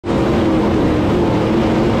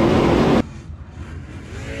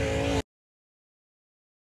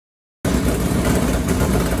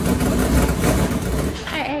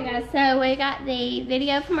we got the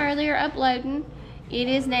video from earlier uploading. It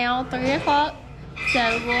is now 3 o'clock, so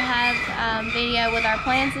we'll have video with our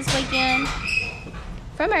plans this weekend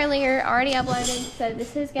from earlier already uploaded. So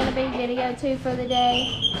this is going to be video 2 for the day.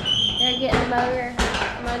 They're getting the motor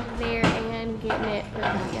from under there and getting it put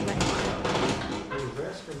back in there.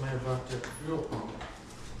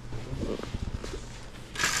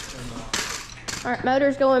 All right,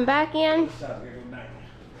 motor's going back in.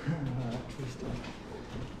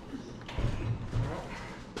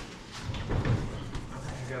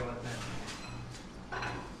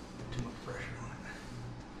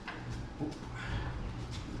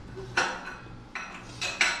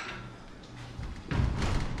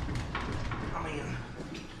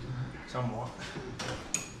 Somewhat.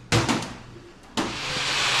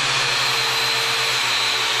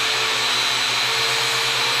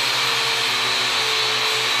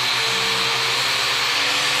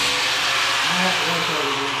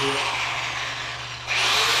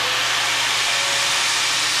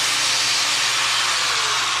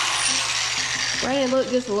 Brandon looked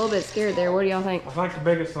just a little bit scared there. What do y'all think? I think the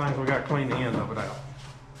biggest thing is we got to clean the ends of it out.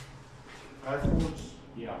 Afterwards?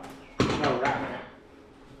 Yeah. No, right now.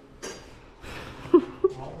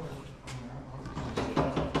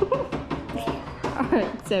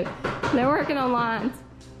 Alright, so they're working on lines.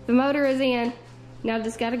 The motor is in. Now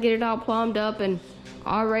just got to get it all plumbed up and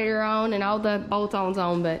all radiator on and all the bolt-ons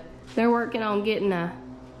on, but they're working on getting a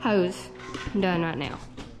hose done right now.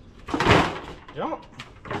 Jump.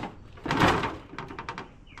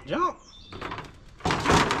 Jump.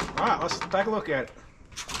 Alright, let's take a look at it.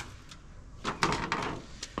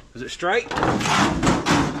 Is it straight? Yeah.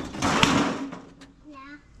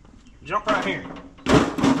 Jump right here.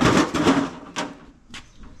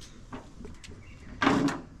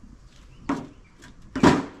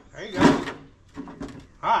 There you go.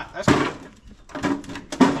 Alright, that's good.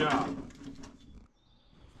 Good job.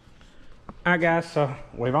 Alright guys, so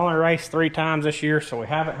we've only raced 3 times this year, so we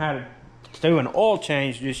haven't had to do an oil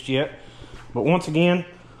change just yet. But once again,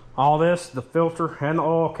 all this, the filter and the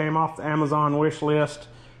oil came off the Amazon wish list.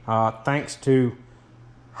 Thanks to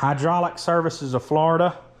Hydraulic Services of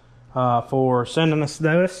Florida for sending us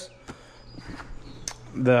this.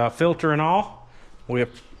 The filter and all. We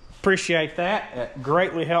appreciate that. It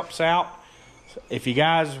greatly helps out. If you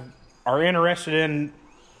guys are interested in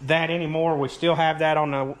that anymore, we still have that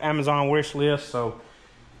on the Amazon wish list. So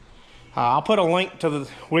I'll put a link to the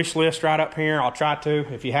wish list right up here. I'll try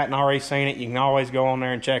to. If you hadn't already seen it, you can always go on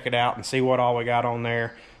there and check it out and see what all we got on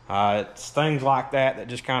there. It's things like that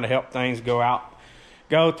just kind of help things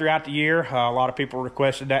go throughout the year. A lot of people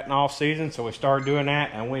requested that in off season, so we started doing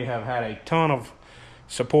that, and we have had a ton of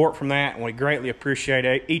support from that, and we greatly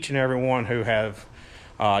appreciate each and every one who have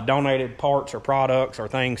donated parts or products or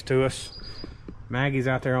things to us. Maggie's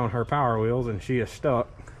out there on her power wheels, and she is stuck.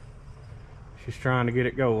 She's trying to get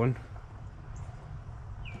it going.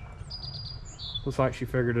 Looks like she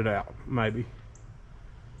figured it out, maybe.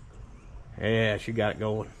 Yeah, she got it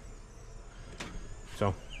going.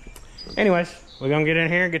 So, anyways, we're gonna get in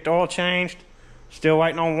here and get the oil changed. Still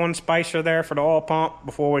waiting on one spacer there for the oil pump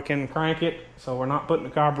before we can crank it. So we're not putting the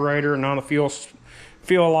carburetor, none of the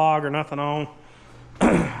fuel log or nothing on.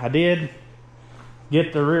 I did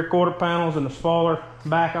get the rear quarter panels and the spoiler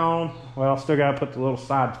back on. Well, still gotta put the little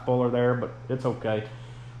side spoiler there, but it's okay.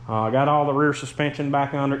 I got all the rear suspension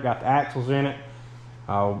back under it, got the axles in it.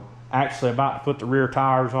 Actually about to put the rear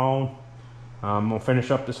tires on. I'm gonna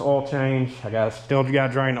finish up this oil change. Still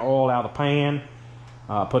gotta drain the oil out of the pan,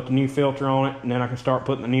 put the new filter on it, and then I can start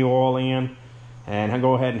putting the new oil in. And I'll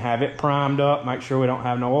go ahead and have it primed up, make sure we don't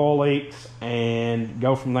have no oil leaks, and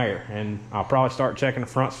go from there. And I'll probably start checking the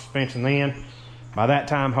front suspension then. By that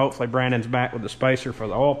time, hopefully Brandon's back with the spacer for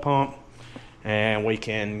the oil pump, and we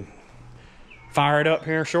can fire it up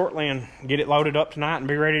here shortly and get it loaded up tonight and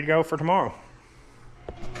be ready to go for tomorrow.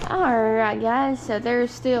 Alright guys, so they're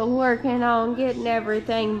still working on getting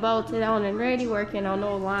everything bolted on and ready, working on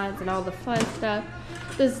old lines and all the fun stuff.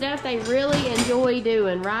 The stuff they really enjoy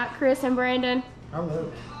doing, right Chris and Brandon? I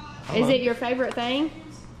love it. Is it your favorite thing?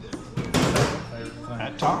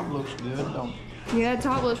 That top looks good, don't it? Yeah,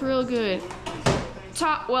 top looks real good.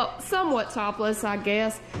 Well, somewhat topless, I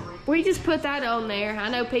guess. We just put that on there. I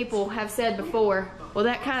know people have said before, well,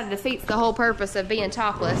 that kind of defeats the whole purpose of being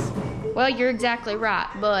topless. Well, you're exactly right,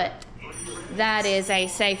 but that is a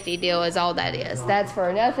safety deal is all that is. That's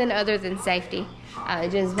for nothing other than safety.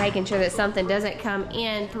 Just making sure that something doesn't come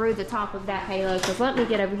in through the top of that halo. Because let me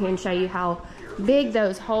get over here and show you how big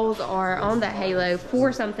those holes are on that halo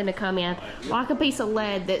for something to come in. Like a piece of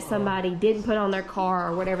lead that somebody didn't put on their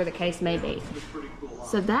car or whatever the case may be.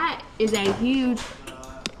 So that is a huge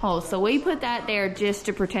holes. So we put that there just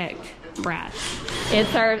to protect Brad. It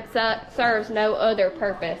serves no other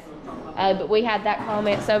purpose. But we had that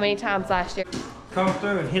comment so many times last year. Come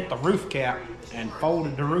through and hit the roof cap and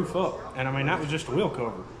folded the roof up. And I mean, that was just a wheel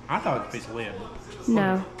cover. I thought it was a piece of lead.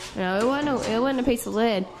 No, it wasn't a piece of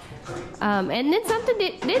lead. And then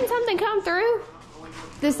didn't something come through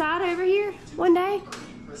the side over here one day?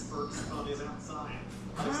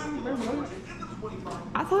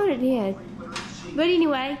 I thought it did. But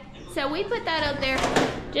anyway, so we put that up there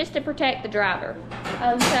just to protect the driver.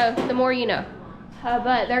 So the more you know.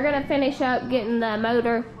 But they're gonna finish up getting the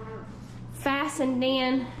motor fastened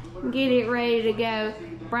in, get it ready to go.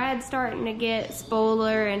 Brad's starting to get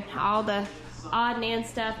spoiler and all the odd and end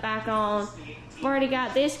stuff back on. We've already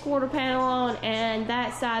got this quarter panel on and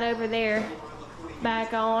that side over there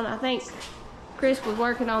back on. I think Chris was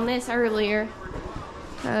working on this earlier.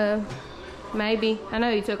 Maybe. I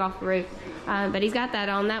know he took off the roof. But he's got that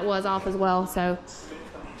on. That was off as well, so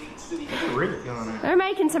they're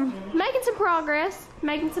making some progress.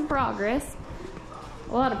 Making some progress.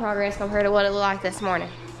 A lot of progress compared to what it looked like this morning.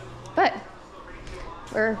 But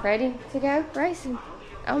we're ready to go racing.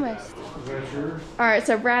 Almost. Alright,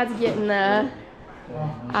 so Brad's getting the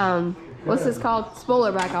what's this called?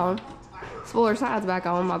 Spoiler back on. Spoiler sides back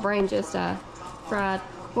on. My brain just fried.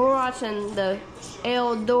 We're watching the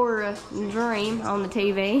Eldora Dream on the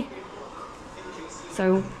TV.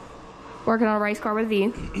 So working on a race car with a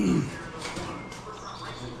view.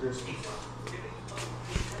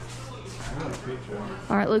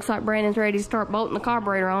 Alright, looks like Brandon's ready to start bolting the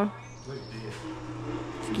carburetor on.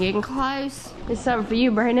 It's getting close. It's something for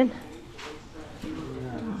you, Brandon. You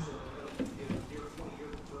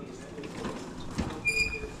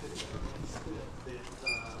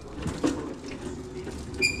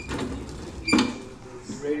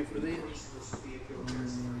ready for this?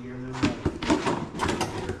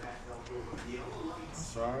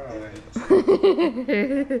 It's alright.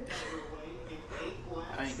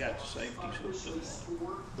 I ain't got the safety system.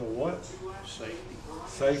 The what? Safety.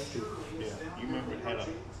 Safety. Yeah. You remember it had a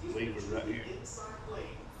lever right here?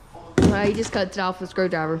 Well, he just cuts it off with a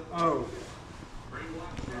screwdriver. Oh. I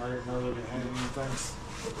didn't know that it had anything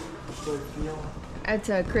safety on. That's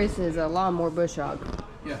Chris's lawnmower bush hog.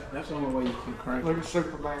 Yeah, that's the only way you can crank Look it. at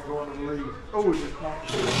Superman going to the lead. Oh, it's just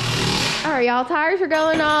not. Alright, y'all, tires are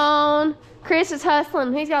going on. Chris is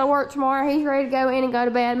hustling. He's got to work tomorrow. He's ready to go in and go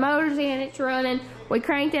to bed. Motor's in, it's running. We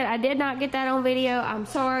cranked it. I did not get that on video. I'm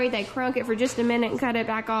sorry. They crunk it for just a minute and cut it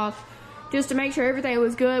back off just to make sure everything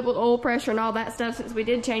was good with oil pressure and all that stuff, since we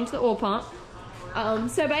did change the oil pump.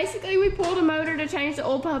 So basically we pulled a motor to change the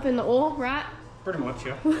oil pump in the oil, right? Pretty much,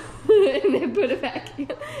 yeah. And then put it back in.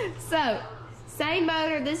 So, same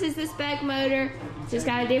motor. This is the spec motor. Just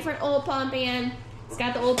got a different oil pump in. It's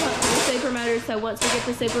got the oil pump for the super motor, so once we get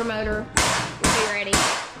the super motor, we'll be ready.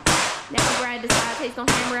 Now Brad decides he's going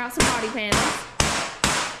to hammer out some body panels.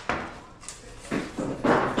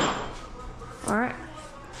 Alright.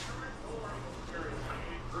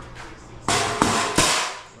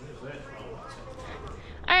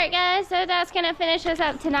 Alright guys, so that's going to finish us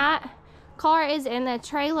up tonight. Car is in the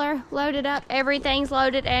trailer, loaded up. Everything's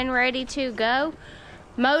loaded and ready to go.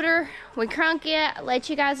 Motor, we crunk it, let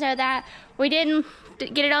you guys know that. We didn't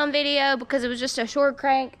get it on video because it was just a short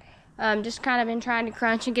crank. Just kind of been trying to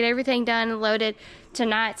crunch and get everything done and loaded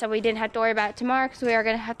tonight, so we didn't have to worry about it tomorrow, because we are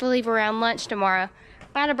going to have to leave around lunch tomorrow.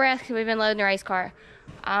 I'm out of breath because we've been loading the race car.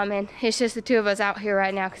 And it's just the two of us out here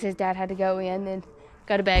right now because his dad had to go in and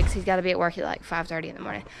go to bed because he's got to be at work at like 5:30 in the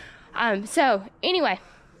morning. So anyway,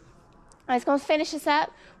 that's going to finish us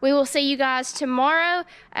up. We will see you guys tomorrow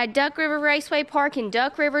at Duck River Raceway Park in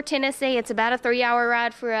Duck River, Tennessee. It's about a 3-hour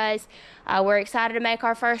ride for us. We're excited to make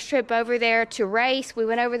our first trip over there to race. We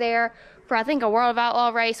went over there for, I think, a World of Outlaw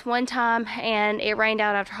race one time, and it rained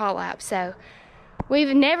out after hot lap. So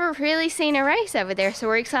we've never really seen a race over there, so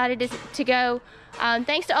we're excited to go.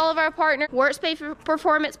 Thanks to all of our partners: Workspeed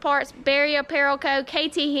Performance Parts, Barry Apparel Co.,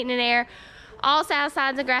 KT Heating and Air, Allsouth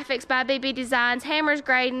Signs and Graphics by BB Designs, Hammers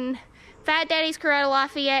Grading, Fatdaddys, Coretta,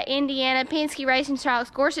 Lafayette, Indiana, Penske Racing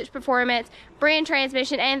Shocks, Gorsuch Performance, Brinn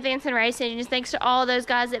Transmission, and Vinson Race Engines. Thanks to all those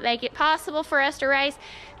guys that make it possible for us to race.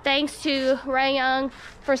 Thanks to Ray Young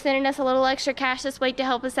for sending us a little extra cash this week to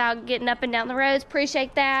help us out getting up and down the roads.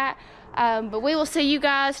 Appreciate that. But we will see you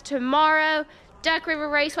guys tomorrow. Duck River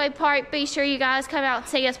Raceway Park. Be sure you guys come out and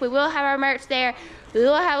see us. We will have our merch there. We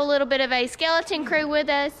will have a little bit of a skeleton crew with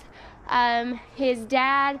us. His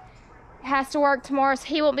dad has to work tomorrow, so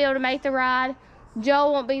he won't be able to make the ride.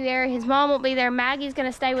 Joel won't be there. His mom won't be there. Maggie's going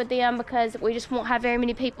to stay with them because we just won't have very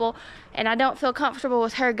many people, and I don't feel comfortable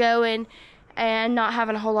with her going and not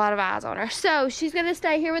having a whole lot of eyes on her. So she's gonna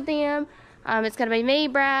stay here with them. It's gonna be me,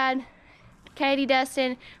 Brad, Katie,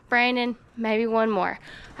 Dustin, Brandon, maybe one more.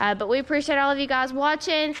 But we appreciate all of you guys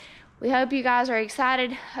watching. We hope you guys are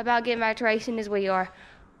excited about getting back to racing as we are.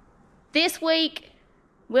 This week,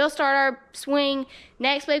 we'll start our swing.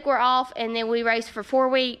 Next week, we're off, and then we race for 4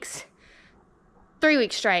 weeks, 3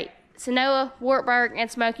 weeks straight. Sanoa, Wartburg, and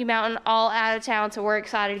Smoky Mountain all out of town, so we're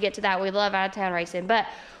excited to get to that. We love out of town racing. But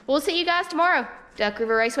we'll see you guys tomorrow, Duck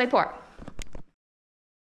River Raceway Park.